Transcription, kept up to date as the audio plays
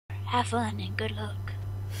Have fun and good luck.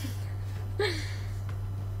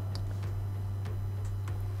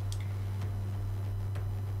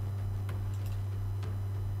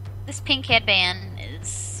 This pink headband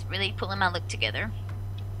is really pulling my look together.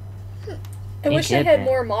 I wish I had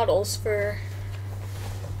more models for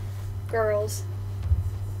girls.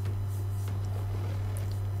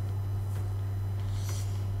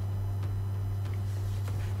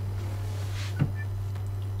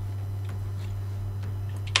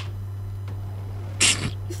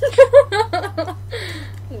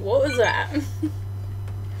 What was that?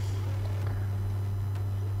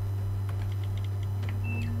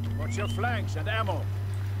 Watch your flanks and ammo.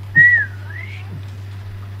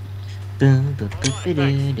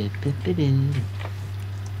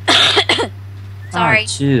 Sorry.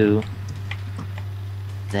 Two.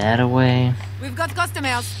 That away. We've got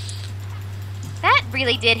customers. That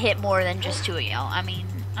really did hit more than just two of y'all. I mean,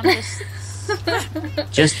 I'm just...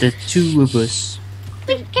 Just the two of us.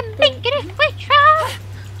 We can make it if we try.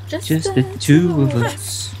 Just the two of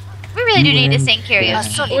us. We really do need to sing A karaoke.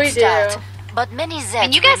 solid We do. start, but many Zeds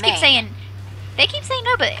And you guys keep remain. saying... They keep saying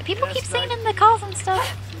no, but people keep saying in the calls and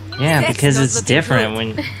stuff. Yeah, Sex because not it's looking different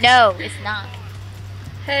good. when... No, it's not.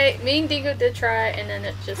 Hey, me and Dingo did try, and then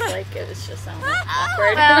it just sounded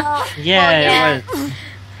awkward. Well, Yeah, it was...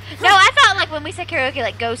 no, I thought like when we said karaoke,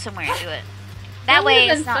 like go somewhere and do it. That That way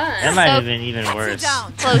would've it's been not fun. That might so have been even worse.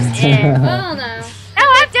 Down. close in. I don't know. No,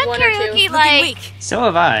 I've done One or two. karaoke Looking like weak. So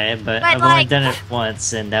have I, but I've only like- done it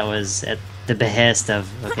once, and that was at the behest of,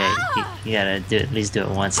 okay, you gotta do at least do it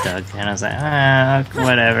once, Doug. And I was like,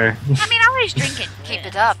 whatever. I mean, I always drink it. Keep yeah,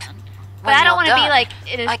 it up. it's fun. But When I don't you're want to be done, like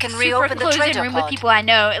in a I can super reopen the closed in trader room with pod. people I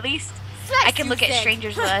know. At least I can you look at said.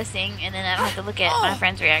 strangers while I sing, and then I don't have to look at my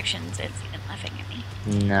friends' reactions and see them laughing at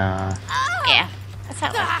me. Nah. Yeah, that's how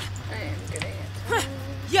it works. I am getting it.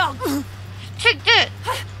 Yo, Check this.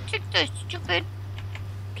 Check this, stupid.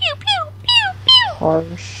 Pew pew pew pew.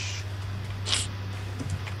 Harsh.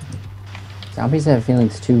 Zombies have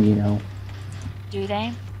feelings too, you know. Do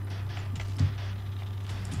they?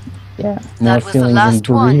 Yeah, more was the feelings than last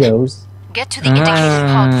one. burritos. Get to the indicated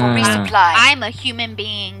pod for Ah. resupply. I'm a human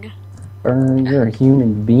being. Burn, you're a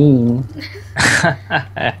human being.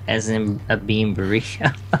 As in a bean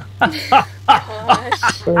burrito.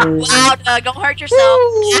 Gosh. Burn. Wow, Doug, don't hurt yourself.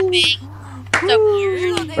 Laughing. So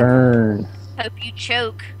weird. Burn. Hope you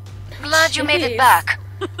choke. Glad you made Jeez. it back.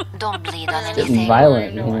 Don't bleed on Getting anything.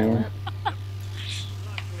 violent No, I in won't.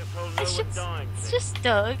 It's just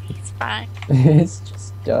Doug. He's fine. here. It's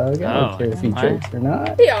just Doug. I Oh, don't care if he am I? jokes or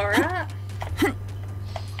not. Be alright.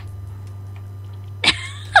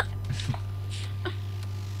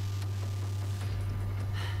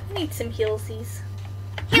 I need some heelsies.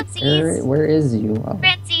 Heelsies. Where is you? Oh,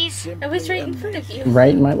 Fancies. I was right in front of you.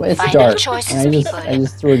 right in my way. It's Find dark. the choices, And I people.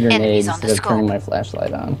 just threw a grenade Enemies on the instead of turning scope. my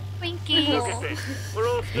flashlight on. Winkies. We're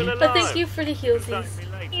all still alive. But thank you for the heelsies.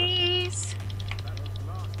 Winkies.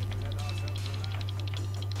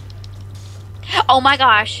 Oh my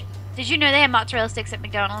gosh. Did you know they have mozzarella sticks at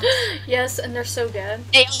McDonald's? Yes, and they're so good.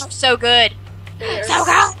 They are so good. They are So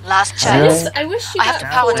good. Last I chance. know. I wish you I have got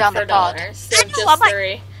to power four down for the pod. $1 instead of I know, I'm just like-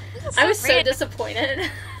 3. This is I was so random. disappointed. You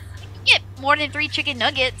get more than 3 chicken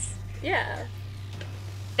nuggets. Yeah.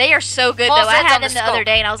 They are so good More though. I Zeds had on them the the other scope.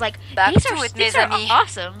 day and I was like, Back these to are, it, these mes are amis.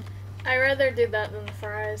 awesome. I rather do that than the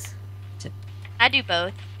fries. I do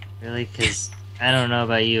both. Really? Because I don't know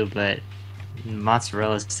about you, but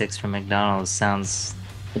mozzarella sticks from McDonald's sounds...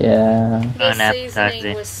 Yeah. The Unappetizing.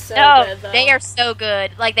 seasoning was so No, good though. they are so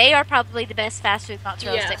good. Like they are probably the best fast food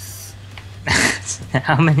mozzarella sticks. Yes.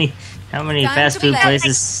 how many Time fast to be food back.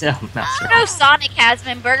 places sell I mozzarella? know Sonic has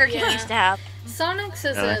them. Burger King Yeah. used to have. Sonic's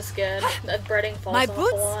isn't Really? as good. The breading falls my off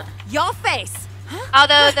boots, a lot. your face.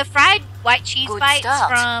 Although the fried white cheese Good bites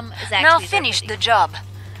start. from Zaxby's Now are finish pretty- the job.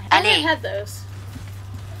 I haven't Allez. had those.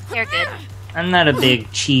 They're good. I'm not a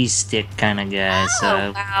big cheese stick kind of guy, so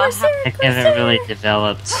Oh wow, Corsair, I haven't Corsair. really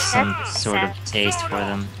developed some That's sort of sad. taste for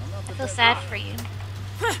them. I feel sad for you.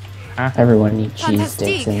 Everyone needs cheese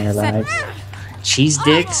sticks in their Fantastic. lives. Cheese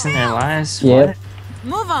dicks in their lives? Yep. What?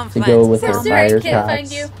 Move on, To friends. go with their Corsair, I fire can't find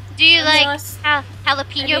tots. you. Do you I'm like lost. I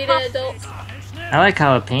jalapeno need an poppers? adult. I like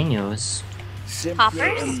jalapenos.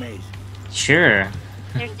 Poppers? Sure.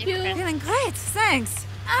 They're different. Feeling great, thanks.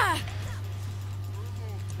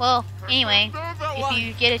 Well, anyway, if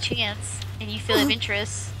you get a chance and you feel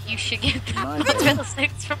adventurous, you should get the mozzarella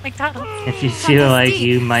sticks from McDonald's. If you feel like Fantastic.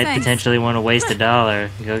 you might Thanks. potentially want to waste $1,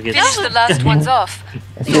 go get Finish the last ones off.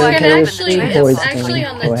 If You you're can okay with actually- food it's It's poisoning, actually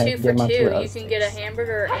on go the ahead 2 and for get 2. mozzarella You can get a sticks.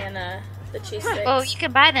 hamburger and the cheese sticks. Well, you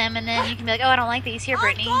can buy them and then you can be like, oh, I don't like these. Here,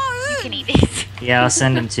 Brittany, you can eat these. Yeah, I'll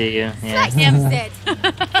send them to you. Yeah. Damn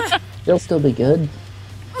said. They'll still be good.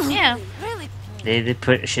 Yeah. Really? They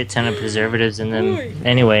put a shit ton of preservatives in them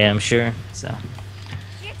anyway, I'm sure. So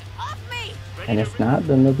Get off me! And if not,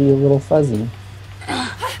 then they'll be a little fuzzy.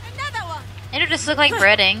 Another one! It'll just look like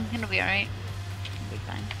breading. It'll be alright. It'll be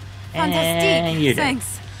fine. and Fantastic! you're done.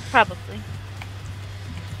 Thanks. Probably.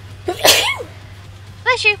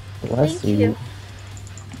 Bless you. Bless Thank you.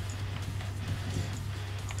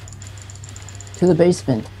 To the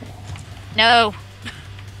basement. No.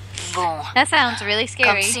 Bon. That sounds really Come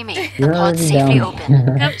scary. see me. The You're pod's already safely down open.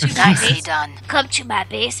 here. Come to my Nicely basement. done. Come to my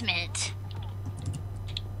basement.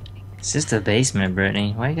 It's just a basement,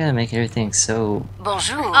 Brittany. Why you gotta make everything so...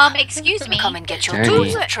 Bonjour. Excuse me. Come and get your Dirty.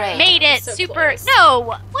 tools Who of trade. made it So super? close.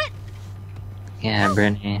 No. What? Yeah,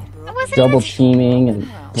 Brittany. It wasn't Double even- teaming and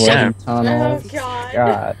Shut bloody up. tunnels. Oh, God.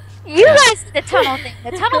 God. You guys did the tunnel thing.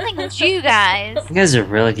 The tunnel thing was you guys. You guys are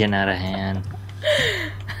really getting out of hand.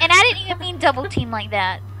 And I didn't even mean double team like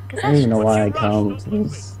that. 'Cause I don't that's even know why I come to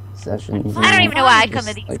these sessions. I don't even know why I come to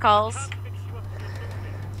Just, these like, calls.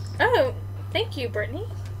 Oh, thank you, Brittany.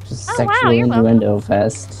 Just Oh, wow, sexual you're welcome. innuendo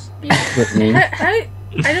fest with me. I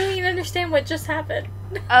don't even understand what just happened.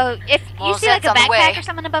 Oh, if you Well, see like a Zed's on the way. backpack or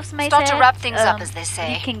something above somebody's Start to head, wrap things up, as they you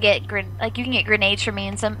say. can get you can get grenades from me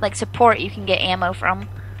and some like support. You can get ammo from.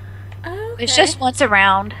 Oh, okay. It's just once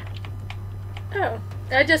around. Oh,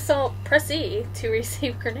 I just saw press E to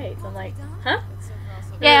receive grenades. I'm like, huh?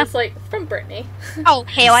 And Yeah. It's like from Brittany. Oh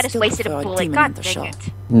hell! I just Still wasted a prefer a bullet. demon God in the dang shop. it!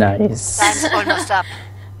 Nice. Time's almost up.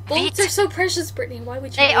 Bullets Beat. are so precious, Brittany. Why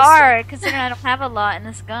would you? They waste are, considering I don't have a lot in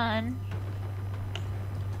this gun.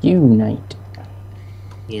 Unite.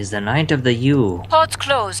 He is the knight of the U. Pod's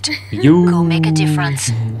closed. You. Go make a difference.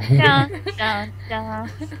 Dun, dun, dun.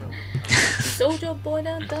 Soldier boy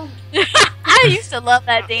done dumb. I used to love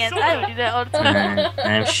that dance. I would do that all the time.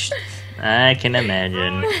 I can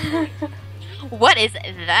imagine. What is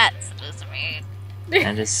that supposed to mean?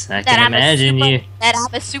 I That can I'm imagine a super, you. That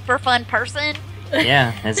I'm a super fun person.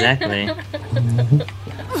 Yeah, exactly. Oh,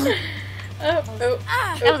 That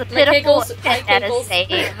was a my pitiful giggles, my attempt at a giggles.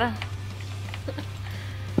 save.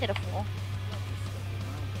 Pitiful.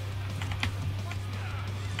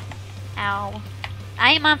 Ow.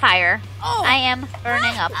 I am on fire. Oh. I am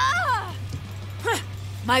burning up. Ah.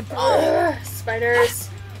 My boy. Ugh, spiders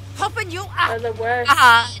Helping you are out. the worst.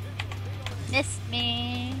 Ah. Missed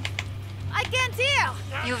me. I can't hear.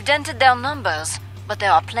 You've dented their numbers, but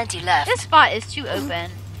there are plenty left. This spot is too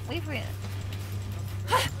open. We've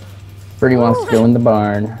Birdie wants to go in the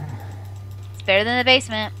barn. It's better than the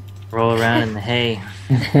basement. Roll around in the hay.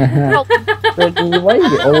 Brittany, why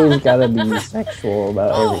you always gotta be sexual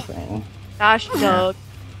about everything? Gosh, Doug.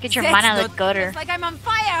 Get your mind out of the gutter. It's like I'm on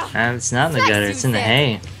fire. It's not in the gutter, it's in the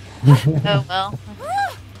hay. Oh well.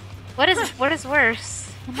 What is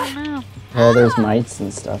worse? I don't know. Well, there's mites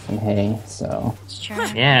and stuff in hay, so It's true.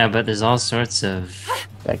 Yeah, but there's all sorts of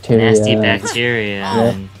bacteria. nasty bacteria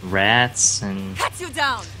and rats and... Cut you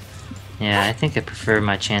down. Yeah, I think I prefer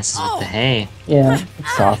my chances with the hay. Yeah,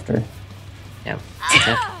 it's softer. Yep,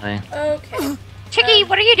 definitely. Okay. Chicky,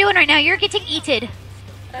 what are you doing right now? You're getting eaten.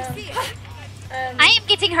 I am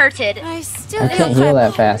getting hurted. I still I can't heal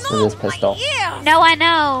that fast with this pistol. No, I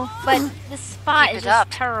know, but the spot Keep is it just up.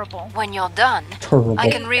 terrible. When you're done, Terrible. I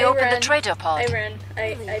can reopen the ran. trader pod. I ran.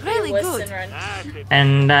 I Really really good. and run.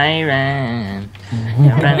 And I ran.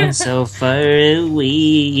 I ran so far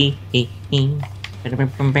away. I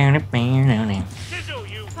Sizzle,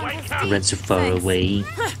 you white cow. ran so far away.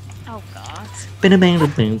 Oh god.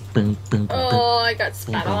 Oh, I got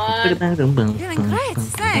spat on. Feeling great,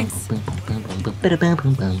 thanks.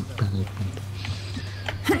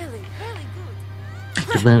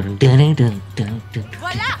 Really, really good.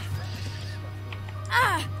 Voila.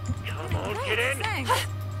 Ah, Come on, get in. thanks.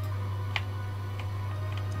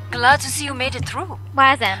 Glad to see you made it through.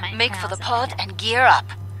 Why is that in my Make for the house? pod and gear up.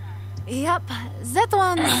 Yep, that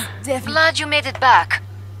one's definitely. Glad you made it back.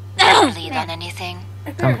 Don't bleed on anything.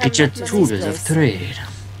 Come get your tools of trade.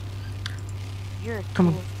 You're a Come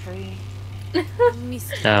on. cool tree.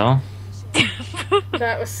 So,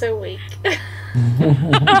 That was so weak.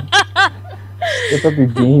 Step up your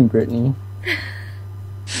game, Brittany.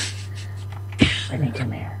 Brittany,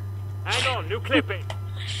 come here. Hang on, new clipping.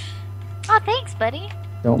 Oh, thanks, buddy.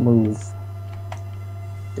 Don't move.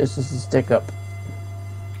 Just as a stick up.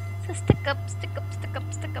 So stick up, stick up, stick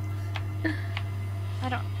up, stick up. I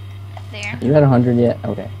don't. There. You had 100 yet?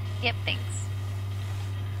 Okay. Yep, thanks.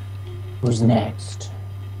 Who's next?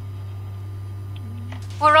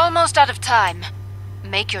 We're almost out of time.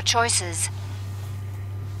 Make your choices.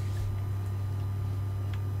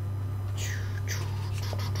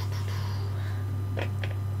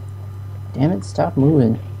 Damn it, stop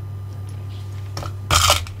moving.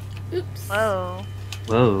 Whoa.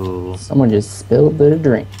 Whoa. Someone just spilled their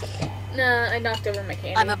drink. Nah, I knocked over my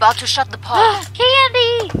candy. I'm about to shut the pod.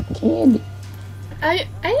 Candy! Candy. I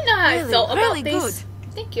didn't know how I Really, felt about really these.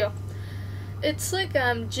 Thank you. It's like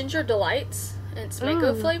ginger delights, and it's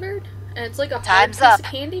mango flavored, and it's like a hard Time's piece up. of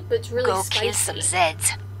candy, but it's really Go kill some spicy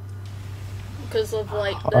Zeds. because of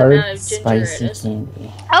like the Hard, amount of ginger it spicy is.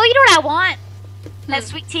 candy. Oh, you know what I want? That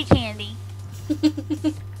sweet tea candy.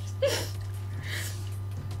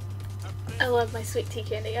 I love my sweet tea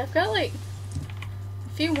candy. I've got like,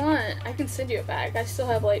 if you want, I can send you a bag. I still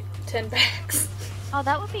have like 10 bags. Oh,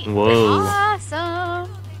 that would be Whoa. awesome.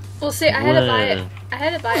 Well, see, I had to buy it. Whoa. I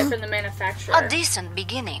had to buy it from the manufacturer. A decent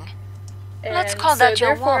beginning. and let's call so that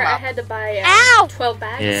your therefore I warm-up. had to buy Ow! 12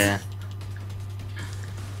 bags. Yeah.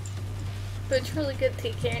 But it's really good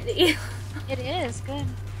tea candy. It is good.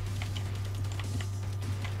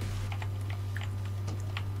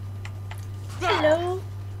 Hello.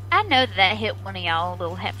 I know that hit one of y'all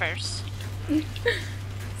little heifers.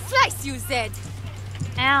 Slice, you Zed.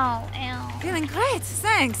 Ow, ow. Feeling great,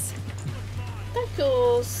 thanks.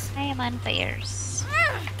 Pickles. I am unfairs.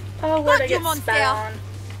 Oh, where'd I Fuck you, get Monster. spat on?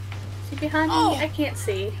 See behind Oh. me? I can't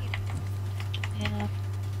see. Yeah.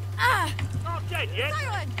 Ah, Not dead yet.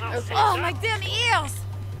 siren. Okay. Oh, my damn ears.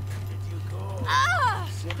 Ah,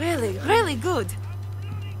 really, really good.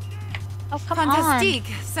 Oh, come Fantastic,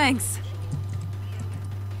 thanks.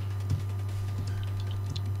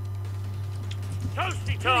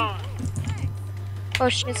 Toasty time. on. Oh,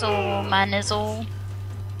 shizzle, my nizzle.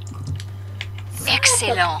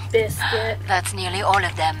 Excellent. Biscuit. That's nearly all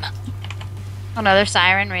of them. Another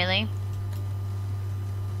siren, really?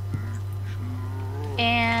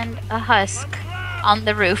 And a husk on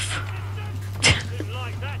the roof.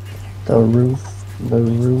 The roof. The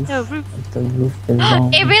roof. The roof. The roof is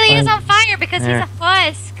on It really is fire. on fire because There. he's a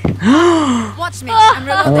husk. Watch me, I'm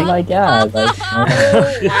Oh reloading. my god. Like, Oh,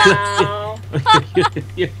 wow.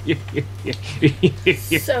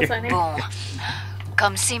 So funny. Boom.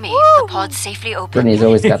 Come see me. Woo. The pod's safely open. Brittany's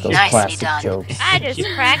always got those Nicely classic done. jokes. I just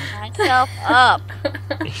cracked myself up.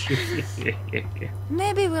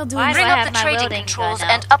 Maybe we'll do Why it. do I Bring have up the my trading welding controls gun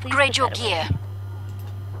out? and Please upgrade put your that away. gear.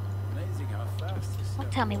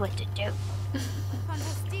 Don't tell me what to do.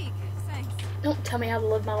 Fantastic, thanks. Don't tell me how to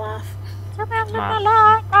live my life. Tell me how to live My- my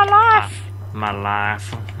life. My life. My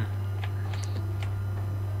life.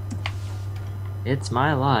 It's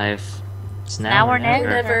my life. It's now, Now or or never.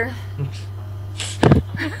 Never.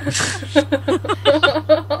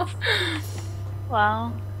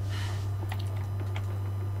 Well.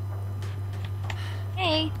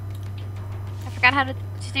 Hey. I forgot how to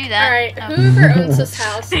do that. Alright, Oh. whoever owns this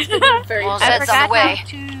house is gonna be very Well, I Zed's upset. on the way. how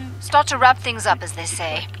to... Start to wrap things up, as they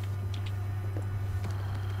say.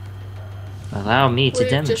 Allow me to We've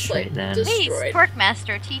just, demonstrate like, then. just- Please, Destroyed.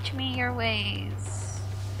 Porkmaster, teach me your ways.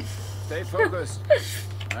 Stay focused.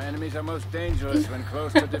 My enemies are most dangerous when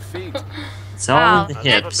close to defeat. It's all Wow. in the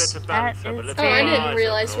Another hips. bit of That balance, have a is little Oh, I very didn't eyes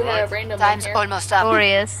realize we open, had a alright? random Time's one here. almost up.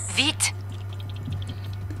 Glorious. Vite.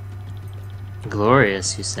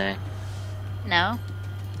 Glorious, you say? No.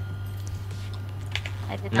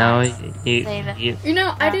 I did No, not you, say that. you, You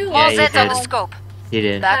know, I do Yeah, All like you Zeds on did. the scope. you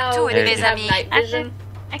did. Back how to it, we mes have amis. night I vision,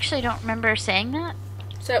 actually don't remember saying that.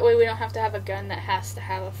 so that way we don't have to have a gun that has to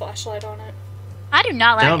have a flashlight on it. I do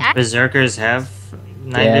not like Don't I, berserkers have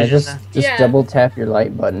night Yeah, vision? just Yeah. double tap your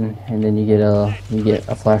light button, and then you get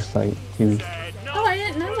a flashlight too. Oh, I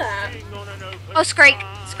didn't know that. Oh, Scrake.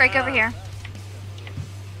 Scrake over here.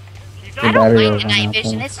 Your I don't battery like will the run night out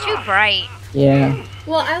vision. then. It's too bright. Yeah,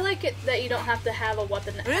 Well, I like it that you don't have to have a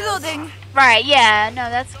weapon that has- Reloading. Right, yeah. No,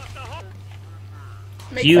 that's...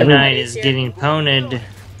 makes Q it Night easier. is getting pwned.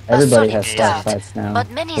 everybody solid has start, flashlights now. But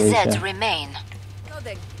many so Zeds remain.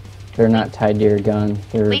 Reloading. they're not tied to your gun.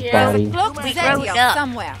 They're We Yeah. body. Look, We Zed grow here up.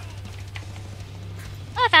 somewhere.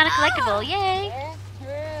 Oh, I found a collectible. Yay.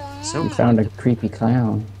 So You found a creepy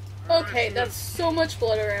clown. Okay, that's so much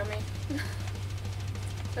blood around me.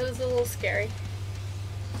 That was a little scary.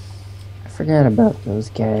 I forgot about those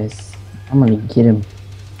guys. I'm gonna get him.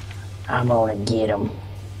 I'm gonna get him.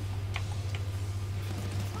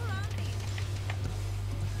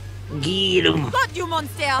 get 'em. Got you,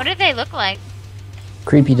 monster. What do they look like?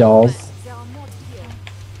 Creepy dolls. There are more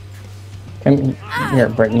here. Come here,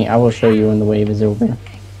 Brittany. I will show you when the wave is over.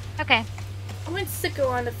 Okay. I went to go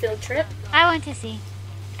on a field trip. I want to see.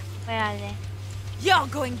 Where are they? You're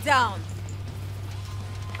going down.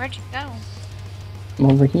 Where'd you go? I'm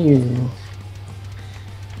over here.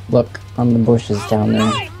 Look on the bushes down there.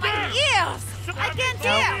 My ears. I can't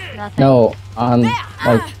hear. Nothing. No, on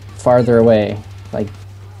like farther away. Like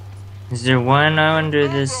Is there one under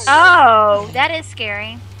this? Oh, that is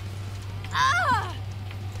scary.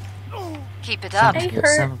 Keep it up. Hey, Get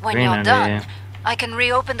hurt. some When green you're under done, you. I can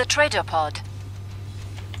reopen the trader pod.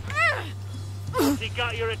 He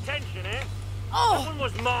got your attention, eh? That Oh, one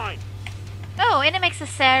was mine. Oh, and it makes a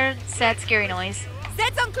sad, scary noise.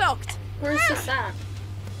 that's uncloaked. Where's this at?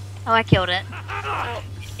 Oh, I killed it. Oh.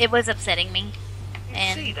 It was upsetting me, See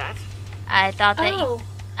and that? I thought that Oh.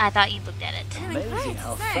 I thought you looked at it. Amazing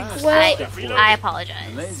how fast Well- this stuff works. I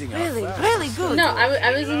apologize. Amazing how Really, fast. really good. No,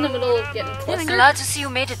 I was in the middle of getting flustered. Glad to see you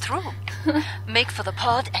made it through. Make for the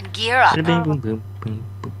pod and gear up. Boom, boom, boom, boom,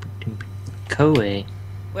 boom, boom. Koei.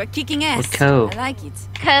 We're kicking ass. With Co. I like it.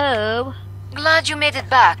 Co. Glad you made it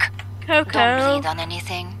back. Don't Coco. bleed on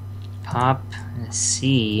anything. Pop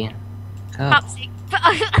C. Co. Popsy.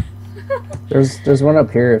 There's one up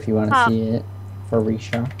here if you want to Pop. see it for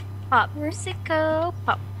reshot. Popsicle.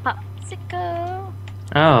 Popsicle.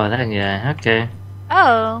 Oh, that guy. Okay.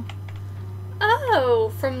 Oh.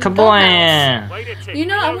 Oh, from the dollhouse. Kablam! Wait a tick. You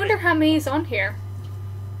know, I Reloading. wonder how many's on here.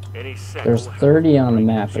 Any second There's will help. 30 on the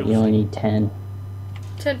map, but you only need 10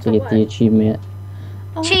 10 to for get what? the achievement.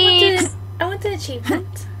 Oh, Cheese. I want the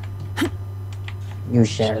achievement. You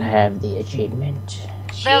shall have the achievement.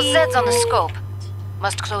 There's Zeds on the scope.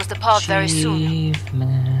 Must close the pod very soon.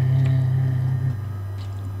 Achievement.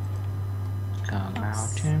 Come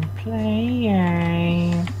out and play.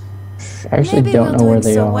 I actually Maybe don't we're know where doing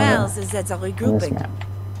they so are well as that's a on this regrouping. map.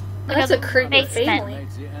 That's a creepy Basement. family.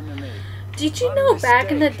 Makes the enemy. Did you know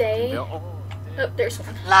back in the day? They're all Oh, there's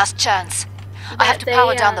one. Last chance. I have to That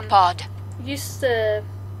power they, down the pod. Used to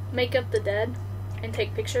make up the dead and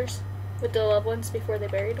take pictures with the loved ones before they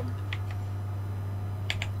buried them.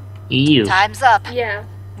 Ew. Time's up. Yeah,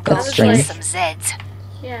 Go That's kill strange. some Zeds.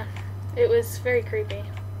 yeah. It was very creepy.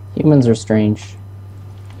 Humans are strange.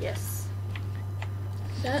 Yes.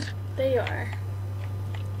 That they are.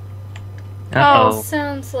 Uh-oh.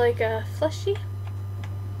 Sounds like a fleshy.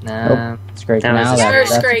 Nah. It's great. That was Now a that, Or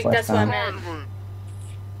that's a scrape, flesh that's what I pound. meant.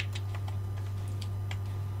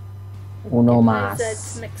 Uno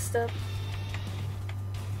That's mas. mixed up.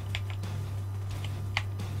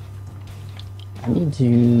 I need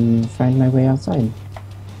to find my way outside.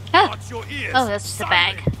 Oh, that's just a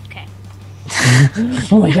bag. Okay.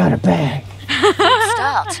 Oh my god, a bag!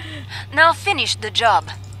 Start. Now finish the job.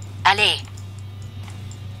 Allez.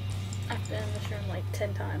 I've been in this room like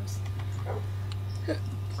 10 times.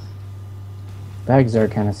 Bags are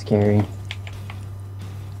kind of scary.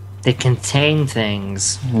 They contain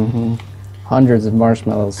things. hmm Hundreds of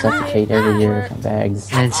marshmallows suffocate every year from bags.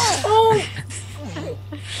 It's, Oh!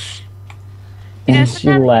 You know, And she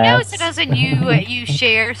sometimes, laughs. sometimes when you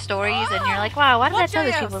share stories and you're like, wow, why did I tell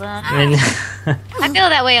these people that? I mean, I feel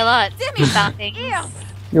that way a lot about things.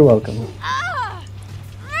 You're welcome.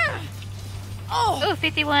 Oh,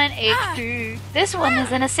 51 HP. This one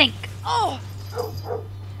is in a sink. Oh,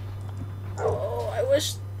 I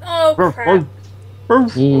wish. Oh, crap.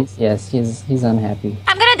 He's unhappy.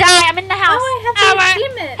 I'm gonna die. I'm in the house. Oh, I have the Power.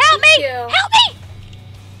 achievement. Help Thank me! you. Help me!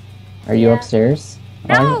 Are you Yeah. upstairs?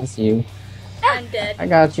 No. Oh, I guess you. I'm dead. I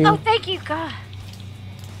got you. Oh, thank you, God.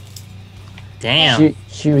 damn.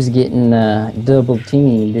 She was getting double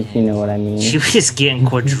teamed, if you know what I mean. She was getting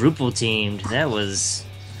quadruple teamed. That was.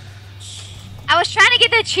 I was trying to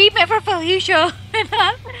get the achievement for Felicia.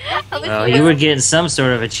 I was Well, you were getting some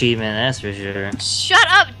sort of achievement, that's for sure. Shut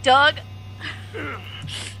up, Doug.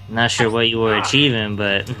 Not sure what you were achieving,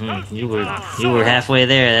 but you were halfway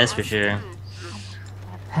there, that's for sure.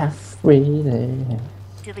 Halfway there.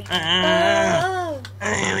 Delete. Oh.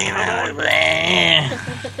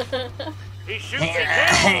 He shoots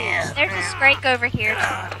again. There's a Scrake over here.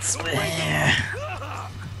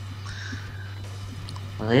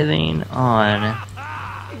 Living on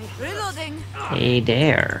Reloading. a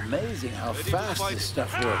dare. amazing how fast this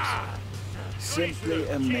stuff works. Simply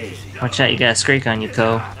amazing. Watch out, you got a Scrake on you,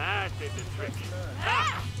 Co. That did the trick.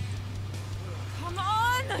 Come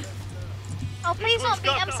on. Oh, please don't be.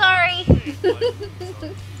 I'm sorry.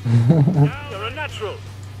 You're a natural.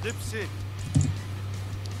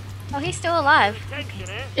 Oh, he's still alive. Attention,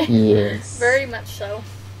 eh? Yes. Very much so.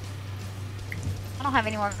 I don't have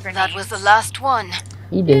any more grenades. That was the last one.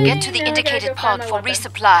 He did. Get to the Now I gotta indicated go find pod my for weapon.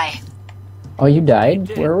 resupply. Oh, you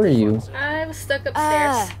died? Where were you? I was stuck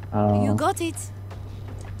upstairs. Oh. You got it.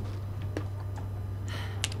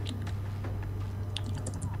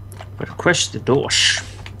 Crush the doors.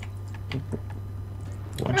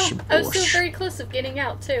 Watch Oh, your I was so doors. very close of getting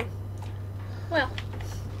out too. Well,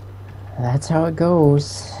 That's how it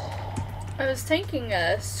goes. I was tanking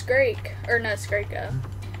a Scrake, or not Scrake, a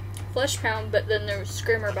Flesh Pound, but then there was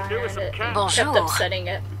Screamer behind There was some it and kept Bonjour. upsetting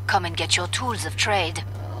it. Come and get your tools of trade.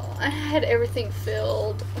 Oh, I had everything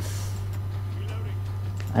filled.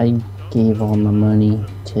 I gave all my money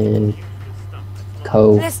to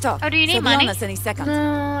Co. Let's talk. Oh, do you need She'll be on money? us any second. No,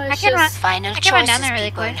 I it's can run. just Final I can run choices, down there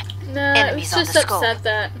really people. quick. no, it was Enemies on just the scope. upset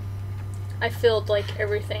that I filled like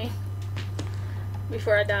everything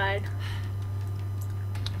before I died.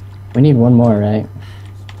 We need one more, right?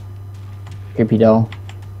 Creepy doll.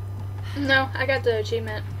 No, I got the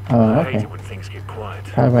achievement. Oh, I hate okay. it when things get quiet.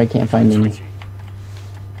 Probably why I can't find any.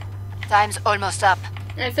 Time's almost up.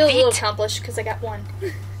 And I feel a little Beat. accomplished because I got one.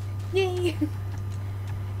 Yay!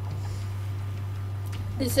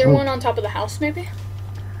 Is there Oh. one on top of the house, maybe?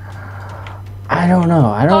 I don't know.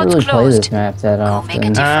 I don't Pod's really play this closed. map that Go make a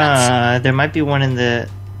often. difference. There might be one in the.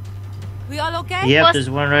 We all okay? Yep, Plus- there's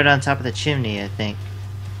one right on top of the chimney, I think.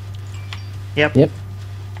 Yep. Yep.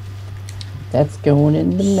 That's going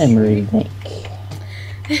in the memory bank.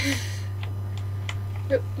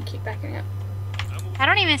 Oop, you keep backing up. I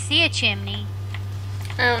don't even see a chimney.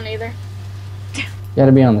 I don't either.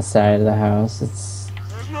 Gotta be on the side of the house. It's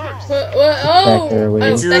What, oh! Back there, Oh, wait.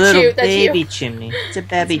 that's It's a little you, that's baby you. chimney. It's a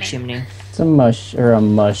baby That's me. chimney. a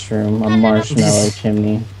mushroom, a marshmallow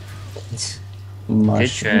chimney. Good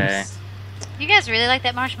Mushrooms. try. You guys really like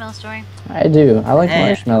that marshmallow story? I do. I like Yeah.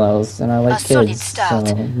 marshmallows and I A like solid kids. start,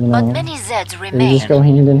 So, but many Zeds they remain. just go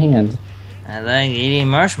hand in hand. I like eating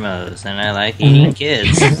marshmallows and I like eating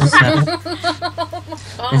kids. So, Oh,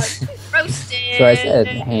 God. Roasted. So I said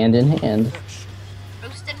hand in hand.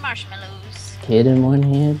 Roasted marshmallows. Kid in one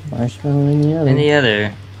hand, marshmallow in the other. and the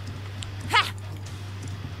other.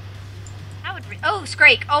 I would. Oh,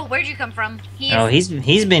 Scrake. Oh, where'd you come from? He is. Oh,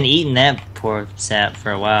 he's been eating that poor sap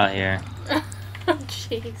for a while here. Oh,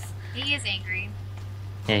 jeez. He is angry.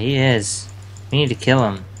 Yeah, he is. We need to kill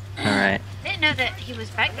him. All right. Didn't know that he was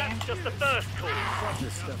back there. Just the first call.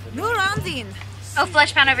 New round in. Oh,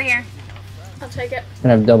 flesh pound over here. I'll take it.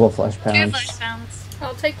 Gonna have double flesh 2 pounds. flesh pounds.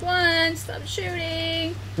 I'll take one. Stop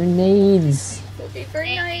shooting. Grenades. Would be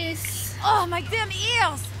very nice. Oh, my damn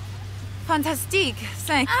ears. Fantastic.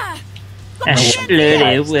 Thanks.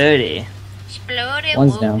 Explodey woody. Exploded.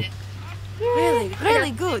 One's wood. down. Really,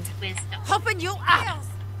 really good. Wisdom. Open your ears.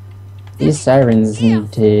 These sirens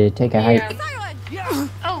need to take a hike. Yeah.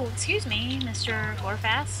 Oh, excuse me, Mr.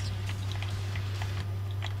 Gorefast.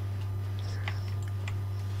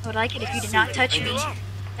 I would like it if you did not touch me.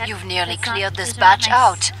 That- You've nearly that's not- cleared this those are not batch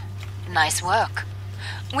nice. out. Nice work.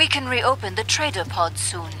 We can reopen the trader pod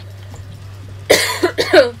soon.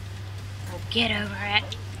 Oh, get over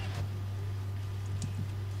it.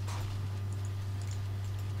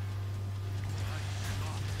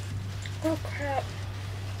 Oh, crap.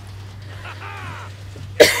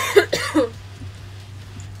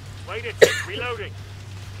 Wait a tick, reloading.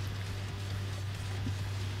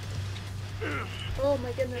 Oh,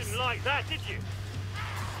 my goodness. Didn't like that, did you?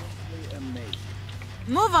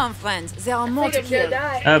 Move on, friends. There are I more think to I'm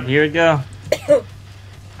gonna kill. die. Up, here we go.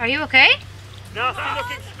 Are you okay? Nothing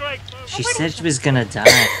looking straight. She said she was gonna die.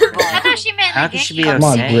 I thought she meant How like could it- she be Come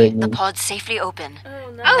on, okay? The Brittany. pod's safely open.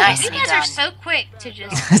 Oh, no. Oh, Nicely you guys are done. so quick to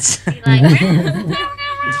just be like.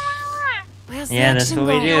 Where's the Yeah, that's action what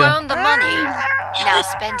we going? You do. earned the money. Now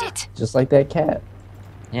spend it. Just like that cat.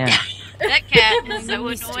 Yeah. That cat is so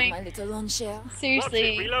Miss you, annoying. my little lawn chair. Watch it,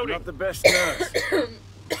 Seriously. reloading. Not the best nurse.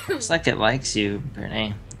 It's like it likes you,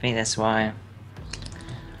 Brittany. I think that's why.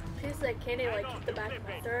 Feels like candy like hit the back of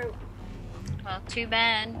my throat. Well, too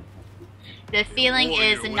bad. The feeling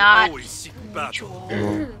is not mutual.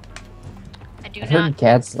 I do I've not. heard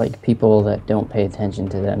cats like people that don't pay attention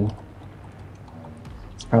to them.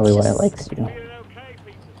 That's probably why it likes you. Feeling okay,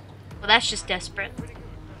 people? Well, that's just desperate.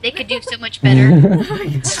 They could do so much better. More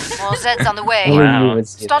Zeds on the way. Only Wow. you would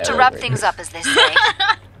see Start that to wrap over. things up, as they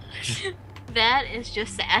say. That is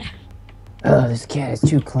just sad. Oh, this cat is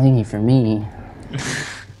too clingy for me.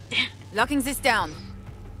 Locking this down.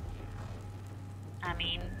 I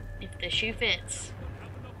mean, if the shoe fits.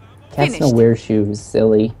 Cats don't Finished. wear shoes,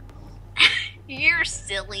 silly. You're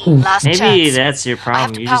silly. Last Maybe chance. that's your have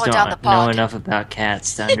problem. to You just power down don't the know pod. enough about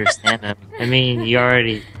cats to understand them. I mean, you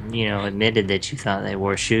already, admitted that you thought they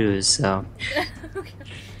wore shoes, so.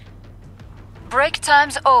 Break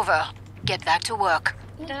time's over. Get back to work.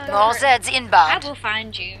 More Zeds I inbound. will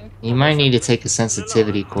find you. You might need to take a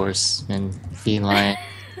sensitivity course in feline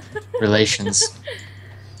relations.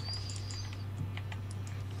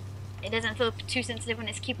 It doesn't feel too sensitive when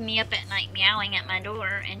it's keeping me up at night meowing at my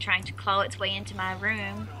door and trying to claw its way into my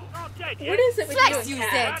room. Not dead What yet. is it with Flex, you you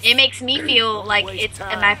and cats? It makes me feel like it's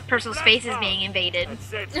my personal space is being invaded, That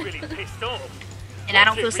Zed's really pissed off. and I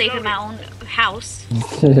don't feel safe in my own house.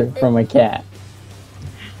 From a cat.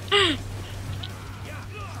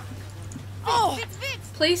 Oh,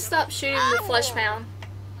 Please stop shooting the flesh pound.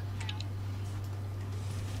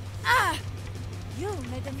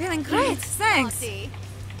 Feeling great, thanks.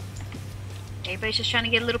 Everybody's just trying to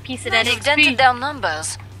get a little piece of that You've dented XP. their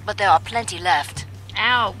numbers, but there are plenty left.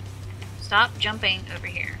 Ow. Stop jumping over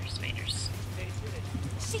here, spiders.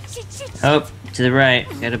 Oh, to the right.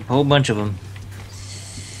 Got a whole bunch of them.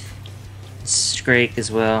 Scrake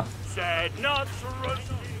as well. Said not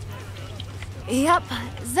roasted. Yep,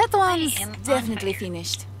 that one's am definitely unfair.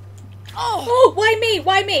 finished. Oh, why me?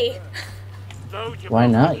 Why me? Load your Why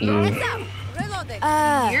not you?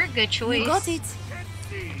 You're a good choice. You got it.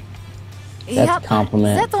 That's a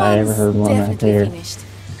compliment that if I ever one's heard one right definitely there. finished.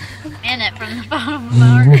 And it from the bottom of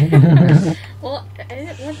my heart. Well, I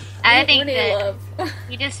didn't want. I think what do you that- love?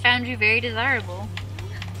 He just found you very desirable.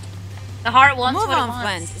 The heart wants Move what it on, wants.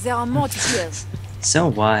 friends. There are more to kill. So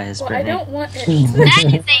wise, Well, I Brittany. don't want it. That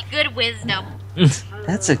is a good wisdom.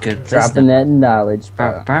 That's a good Dropping that knowledge,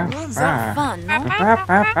 bro. Rules are fun, no?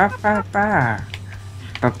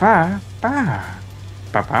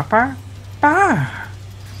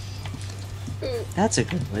 That's a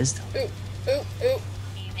good wisdom. Ooh, ooh.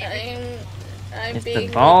 I'm If the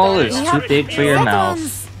being ball rebutted. is too big for your That mouth,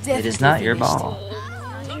 one's it is definitely not your finished. ball.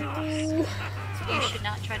 You should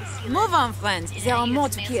not try to steal Move it. on, friends. You There know, are you more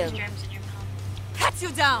have to some kill. massive germs in your mouth. Cut you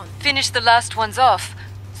down. Finish the last ones off,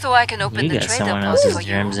 so I can open You the got trader someone pods else's for you.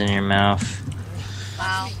 germs in your mouth.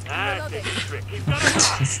 Wow. That's the trick. You've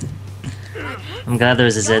got it. I'm glad there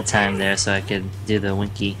was a Z time there so I could do the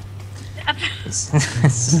winky.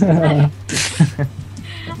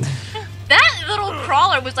 That little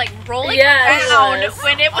crawler was like rolling Yeah, it around was.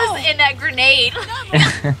 when it was in that grenade.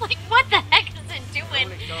 Like, what the heck is it doing?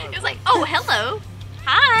 It was like, oh, hello.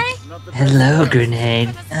 Hi. Not the Hello,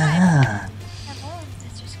 grenade. Ah. Hello.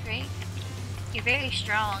 That's just great. You're very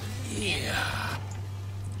strong. Yeah.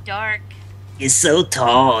 Dark You're so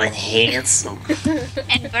tall and handsome.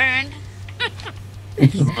 and burned.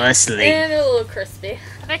 Muscly. And a little crispy.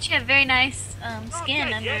 I bet you have very nice skin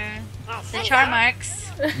Okay, under yeah. I'll the sort char that. marks.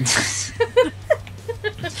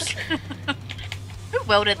 Who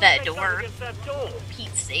welded that door? Against that door.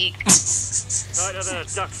 Pete's sake. Tighter than a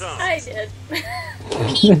duck's arm. I did.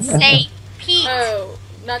 Pete's sake. Pete. Oh,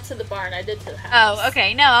 not to the barn. I did to the house. Oh,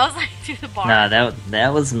 okay. No, I was like to the bar. Nah,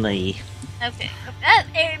 that was me. Okay. That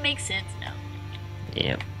it makes sense now.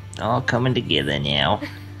 Yep. All coming together now.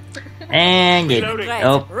 And you. Reloading.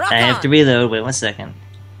 Oh, Rock I have on. to reload. Wait 1 second.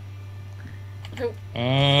 Oh.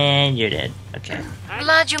 And you're dead. Okay.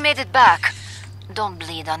 Glad you made it back. Don't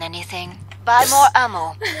bleed on anything. Buy more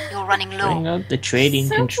ammo. You're running Bring low. up the trading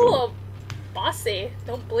So control. cool. Bossy.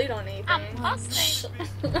 Don't bleed on anything. I'm bossy.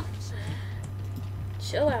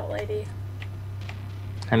 Chill out, lady.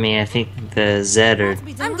 I mean, I think the Z are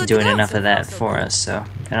I'm good doing to go. enough So of that far, so for good. us, so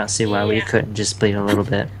I don't see why we Yeah. couldn't just bleed a little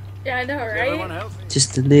bit. Yeah, I know, Everyone right? healthy?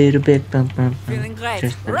 Just a little bit. Bum, bum, bum. Feeling great.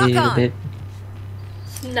 Just a Rock little on. bit.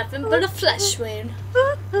 Nothing but a flesh wound.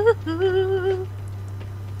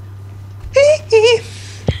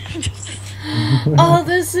 Oh,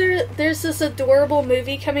 there's this adorable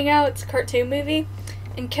movie coming out. It's a cartoon movie,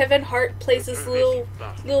 and Kevin Hart plays this little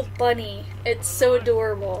bunny. It's so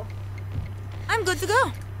adorable. I'm good to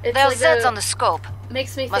go. It's There's like Zeds on the scope.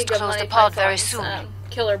 makes me Must think of close Monty the pod very Python's, soon.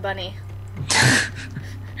 Killer Bunny.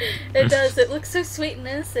 It does. It looks so sweet and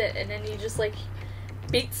innocent, and then he just like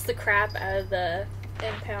beats the crap out of the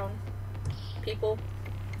impound people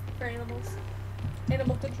for animals.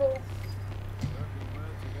 Animal control.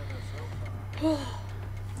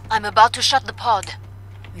 I'm about to shut the pod.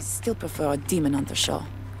 I still prefer a demon hunter show.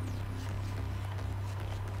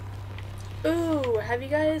 Ooh, have you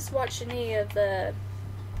guys watched any of the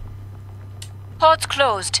Pod's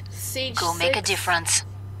closed. Siege Go make a 6? difference.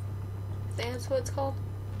 I think that's what it's called.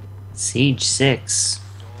 Siege 6.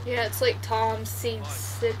 Yeah, it's like Tom Siege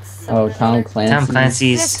 6. Oh, something or Tom other. Clancy. Tom Let's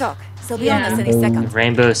Clancy's talk. They'll be Yeah. on us any second.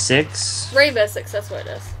 Rainbow 6. Rainbow Six, that's what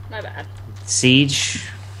it is. My bad. Siege.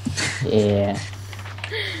 Yeah.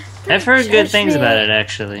 I've heard good Judge things me. about it,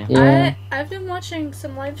 actually. Yeah. I've been watching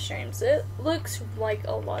some live streams. It looks like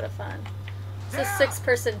a lot of fun. It's a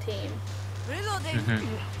 6-person team. Reloading.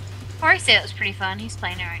 Corsair was pretty fun. He's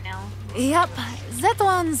playing it right now. Yep, that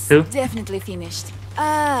one's Who? definitely finished.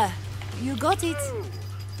 You got it.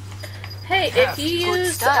 Hey, if you Good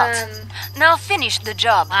use start. Now finish the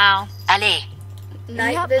job. Wow. Allez.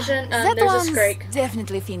 night Yep, vision, that there's a one's Scrake.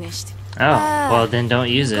 definitely finished. Oh, well then don't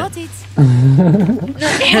use You it. got it. Turn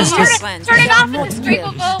it off and the streak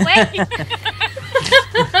will go away.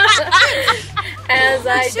 As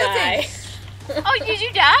I shooting. die. Oh, did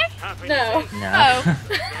you die? Happy No. No. Oh.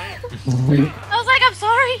 I was like, I'm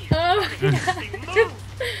sorry. Oh, to move.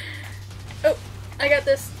 oh, I got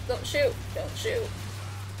this. Don't shoot. Don't shoot.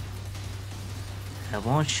 I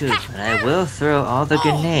won't shoot, but I will throw all the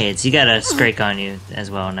grenades. You got a Scrake on you as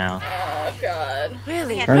well now. Oh god.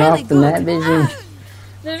 Really, Turn really off the good. night vision.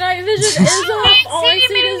 The night vision is off. All I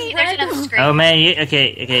see is There's red. another screen. Oh man, you're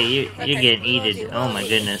getting eated. Oh my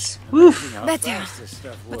goodness. Woof. How Better. fast this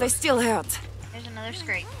stuff But I works. still hurt. There's another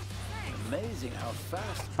screen. Amazing how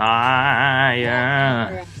fast.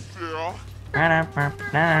 Fire.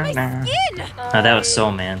 Skin! Oh, that was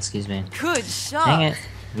Soul Man. Excuse me. Good shot. Dang it.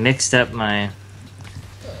 Mixed up my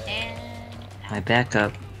And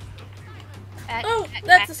backup. back, Oh, back,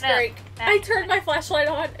 that's a back it Scrake. up, back I it turned up. my flashlight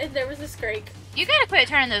on and there was a Scrake. You gotta quit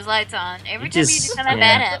turning those lights on. Every You time you do just- something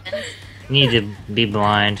yeah. bad happens. Need to be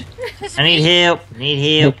blind. I need help.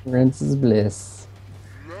 Need help. Ignorance is bliss.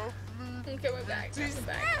 I'm coming back. I'm coming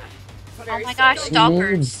back. Oh my gosh,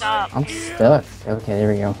 stalkers, stop. I'm stuck. Okay,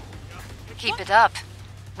 there we go. Keep it up.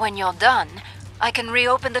 When you're done, I can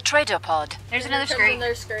reopen the trader pod. There's another Comes screen.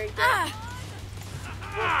 another Scrake. Yeah.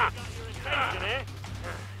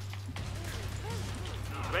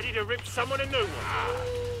 Ready to rip someone a new one.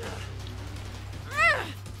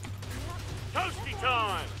 Toasty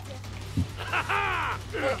time!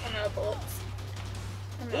 Oh, I'm out of bullets.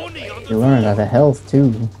 I'm out of Warning on bullets. You're running out of health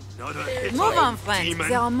too. Not a hit Move on, friends. demon.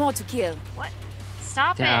 There are more to kill.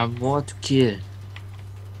 Stop There are it. more to kill.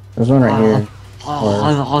 There's one right here.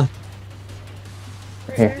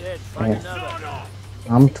 Here. Dead, find Here. another. Son off.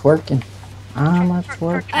 I'm twerking. I'm a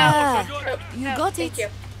twerk. Ah, Oh, you No, got thank it. you.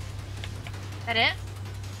 That it?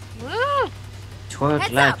 Woo! Twerk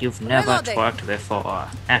Heads like up. you've never Reloading. twerked before.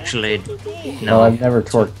 Actually, No, no. I've never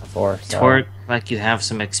twerked before. So. Twerk like you have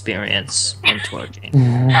some experience in twerking.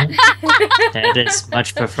 That is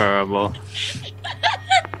much preferable.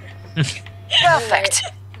 Perfect.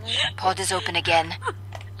 Pod is open again.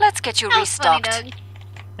 Let's get you That was funny, restocked. Doug.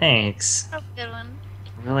 Thanks. That was a good one.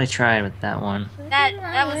 Really tried with that one. That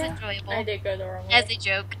was enjoyable. I did go the wrong way. As a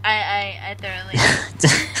joke, I thoroughly.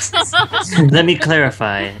 Let me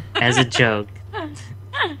clarify. As a joke.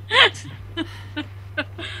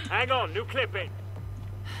 Hang on, new clipping.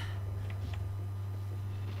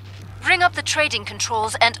 Bring up the trading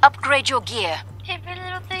controls and upgrade your gear. Every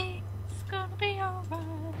little thing's gonna be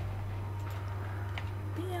alright.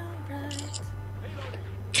 Be alright.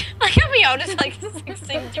 Like how we all just like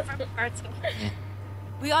sing different parts of it.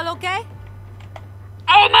 We all okay?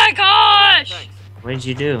 Oh my gosh! Thanks. What did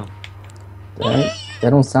you do? That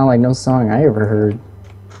don't sound like no song I ever heard.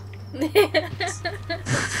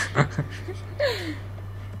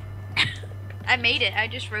 I made it. I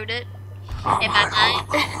just wrote it in my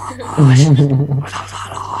mind.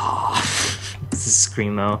 This is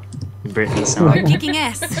Screamo. Britney song. You're kicking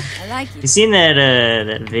ass. I like You it. seen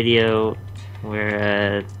that video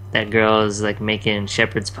where that girl is like making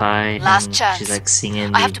shepherd's pie Last and chance. she's like singing I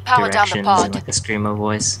the have to power down the directions pod. in like a Screamo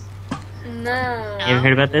voice? No. You ever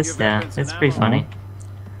heard about this? Yeah, it's pretty funny.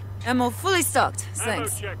 Ammo fully stocked. Ammo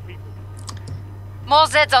Thanks. check, people. More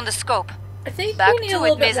Zeds on the scope. I think Back we need to a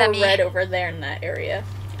little it, bit mes more amis. red over there in that area.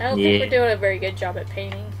 I don't Yeah. think we're doing a very good job at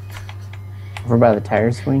painting. Over by the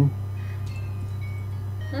tire swing.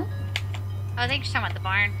 Oh, I think she's talking about the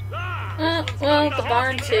barn. Ah, Well, the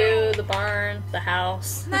barn too, the barn, the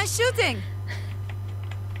house. Nice shooting.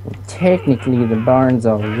 Technically, the barn's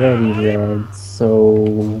already red, so.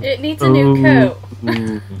 It needs a new coat.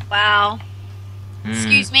 Ooh. Wow. Mm.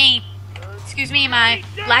 Excuse me. Excuse me, my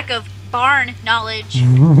lack of barn knowledge.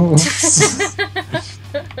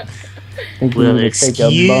 Think Well, you need to take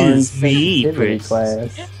a barn excuse me, sensitivity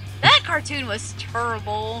princess. class. That cartoon was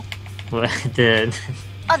terrible. What the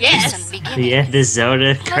A Yes. decent beginning. yeah the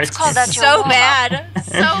Zelda Let's call that your So warm-up. bad.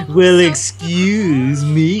 So. Well, so- excuse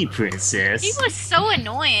me, princess. He was so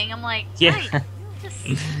annoying. I'm like, Yeah. "Guy,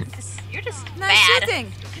 you're just Nice bad.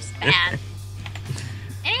 shooting. You're just bad.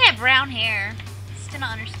 And he had brown hair. Still don't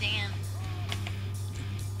understand.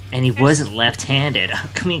 And he wasn't left-handed.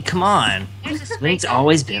 I mean, come on. There's a Link's Scrakey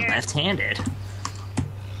always been here. left-handed.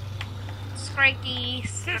 Scrakey,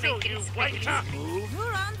 Sizzle, Scrakey, you wake up.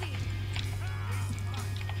 You're on the...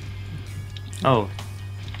 Oh,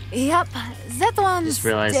 Yep, that one's just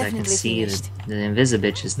realized I can definitely see finished. the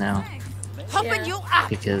Invisibitches now Hopping Yeah. you up.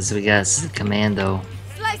 because we got Commando.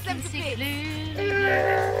 Slice them to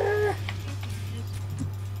bits.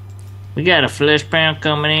 We got a flesh pound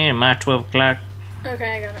coming in at my 12 o'clock.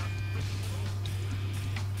 Okay, I got it.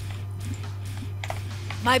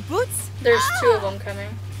 My boots? There's two of them coming.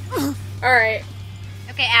 Alright.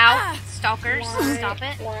 Okay, ow. Stalkers, stop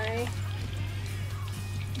it. Why?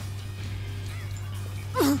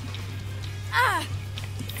 Ah,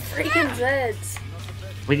 Freaking Zeds.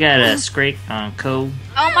 We got a Scrake on code.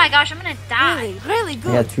 Oh my gosh, I'm gonna die. really, really I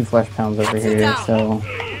got good. 2 flesh pounds over That's it here, down. so.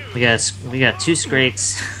 We got 2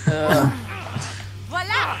 Scrakes.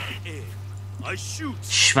 Voila! I shoot.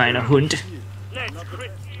 Schweinehund. Let's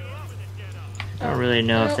crit. I don't really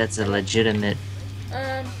know if that's a legitimate.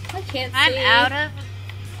 I can't I'm see. out of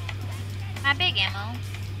my big ammo.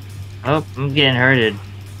 Oh, I'm getting hurted.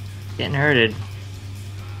 Getting hurted.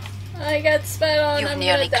 I got spat on. You've I'm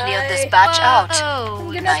nearly gonna cleared die. this batch out. Oh, I'm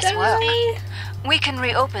gonna Nice die. work. We can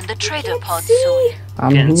reopen the trader Can't pod see. soon.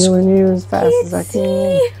 I'm Getting healing you as fast as I can.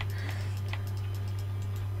 See.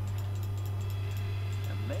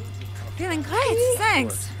 Feeling great,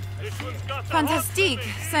 thanks. This one's got the Fantastic,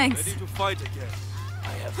 thanks. Ready to fight again.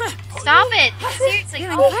 stop it! Seriously,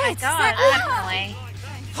 Feeling oh my great, god, thanks. run away.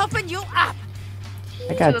 Open you up.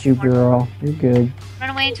 I got you, girl. You're good. Run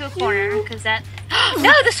away into a corner, because that...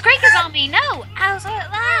 No, the Scrake is on me! No! I was like,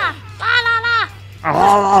 la! La la la!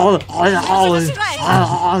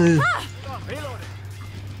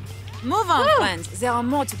 Move on, friends. There are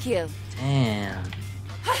more to kill. Damn.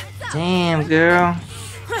 Damn, girl.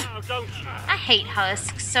 Now, don't you? I hate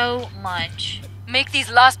husks so much. Make these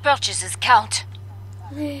last purchases count.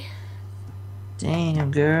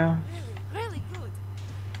 Damn, girl. Really good.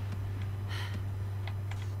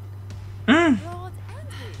 Mm. Lord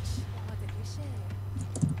Andrich. What a cliché.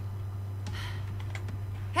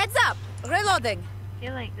 Heads up! Reloading. I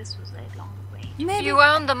feel like this was a long way. Maybe. You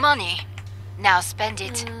earned the money. Now spend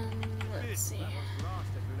it. Let's see. Lost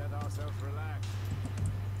if we let ourselves relax.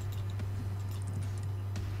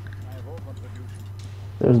 I have all contributions.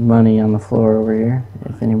 There's money on the floor over here.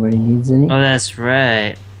 If anybody needs any. Oh, that's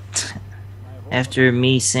right. After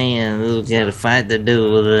me saying we gotta fight the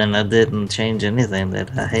duel, then I didn't change anything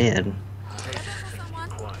that I had.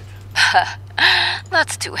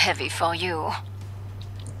 That's too heavy for you.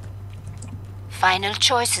 Final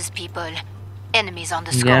choices, people. Enemies on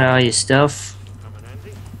the You got all scope. your stuff? Come on,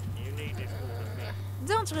 Andy. You need it more than me.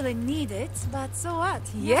 Don't really need it, but so what?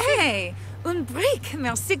 Yay! Un brick,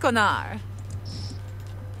 merci connard.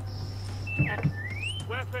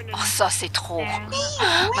 Weapon and Oh, ça c'est trop.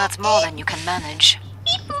 That's more than you can manage.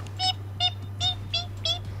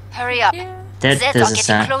 Hurry up. Yeah. That Zeds are doesn't getting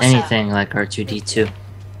sound closer. anything like R2D2.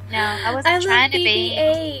 No, I I wasn't love trying to be.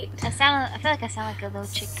 BB-8. I feel like I sound like a little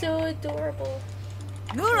chicken. So adorable.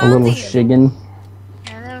 New A little round shiggin.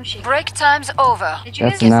 A little chicken. Break time's over. Did you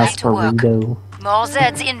guys That's get an back that? to work. burrito. More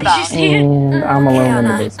Zeds inbound. And I'm alone in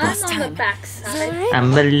the I'm basement. on the backside.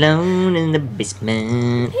 I'm alone in the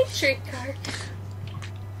basement. Hey, trick card.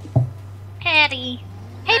 Patty.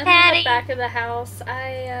 Hey, I'm in Patty. the back of the house.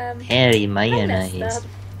 Harry I messed mayonnaise. up.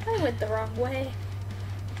 I went the wrong way.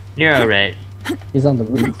 You're alright. He's on the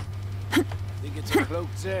roof. Think it's a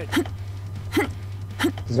cloaked Zed.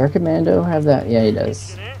 Does our commando have that? Yeah, he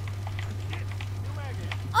does.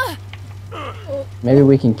 Maybe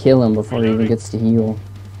we can kill him before he even gets to heal.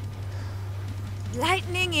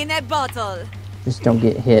 lightning in a bottle. Just don't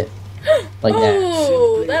get hit like that.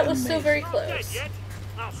 Oh, that was so very dead close. yet?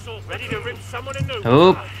 I'll sort ready to rip someone a new.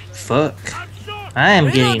 Oh, fuck. I'm short. I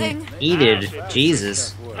am getting Reloading. eated.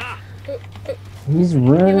 Jesus. Ah, He's He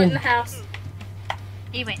went in running. the house.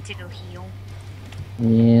 He went to go heal.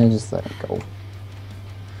 Yeah, just let it go.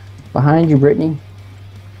 Behind you, Brittany.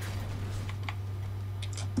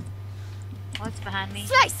 What's behind me?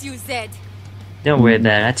 Slice you, Zed. Don't worry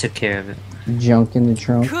about it. I took care of it. Junk in the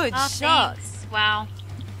trunk. Good Oh, shot. thanks. Wow.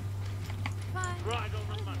 right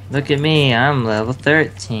on the money. Look at me. I'm level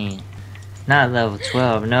 13. Not level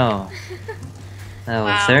 12, no. Level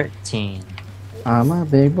Wow. 13. I'm a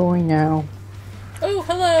big boy now. Oh,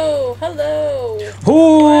 hello, hello.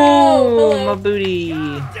 Oh, hello. my booty.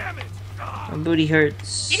 Damn it! My booty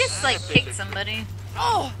hurts. You just like picked somebody.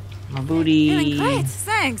 Oh, My feeling booty. great,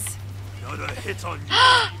 thanks. Another hit on you.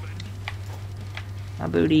 My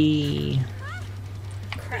booty.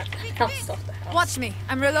 Crap, I bounced off the house. Watch me,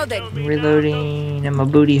 I'm reloading. Reloading, and my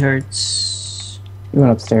booty hurts. You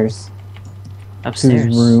went upstairs to Upstairs.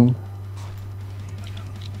 his room.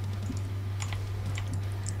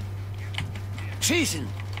 Treason!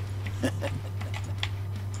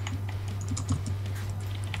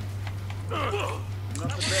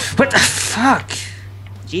 What the fuck?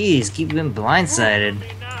 Jeez, keep being blindsided. Me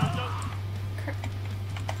now,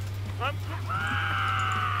 don't-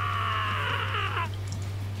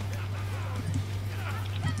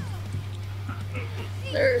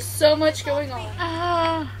 There's so much going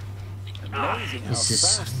on. Amazing how This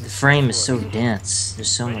is fast the frame is so dense. There's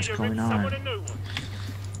so much Ready to going rip someone a on. new one.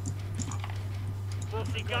 Thought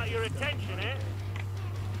he got your attention, eh?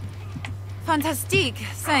 Fantastic,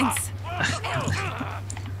 thanks.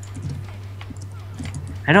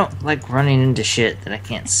 I don't like running into shit that I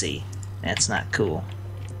can't see. That's not cool.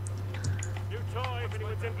 New toy.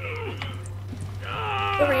 Over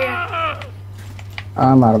here.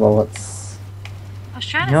 I'm out of bullets. I was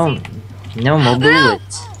trying to No, see. no more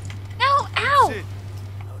bullets. No! Ow! How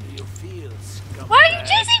do you feel, scumbag? Why are you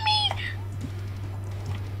chasing me?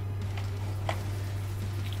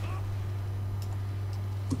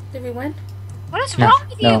 Did we win? What is No, wrong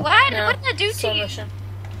with you? no. What No. did I do to Slow you? motion.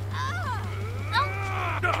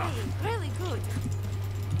 Really good.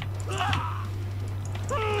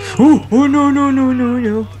 Oh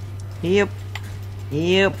no. Yep.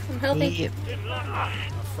 I'm helping. Yep. How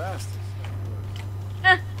fast?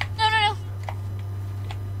 No.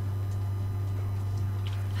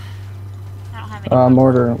 I don't have any.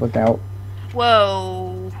 Mortar, look out.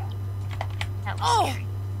 Whoa. That was scary.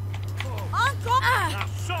 Uncle! Now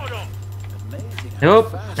shut up. Amazing how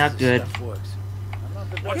Nope, fast not this good. stuff works. I'm not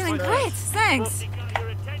the best Feeling at great, this. thanks. Mostly got your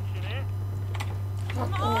attention, eh?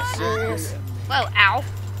 Oh, serious. Whoa, ow.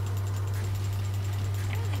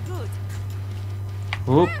 Really good.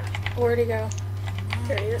 Oop. Where'd he go?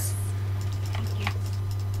 There he is.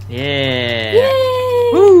 Yeah.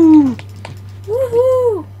 Yay! Woo.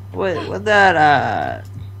 Woohoo! What that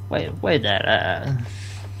wait that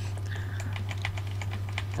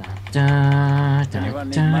Anyone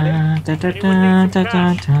need money?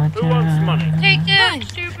 Who wants money? Take that,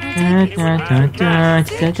 stupid.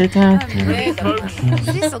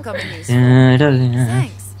 This'll come in useful.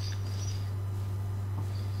 Thanks.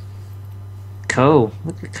 Co,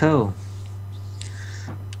 look at Co.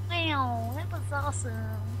 Wow, that was awesome.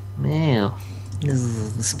 Wow, this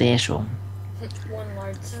is special. One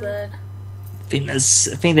large sled. I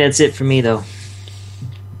think that's it for me though.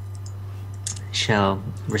 Shall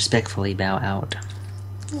respectfully bow out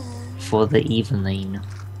for the evening. What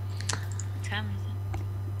time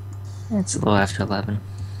is It's a little after 11.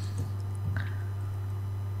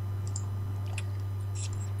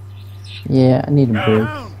 Yeah, I need a break.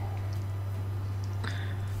 Down.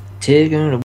 Taking a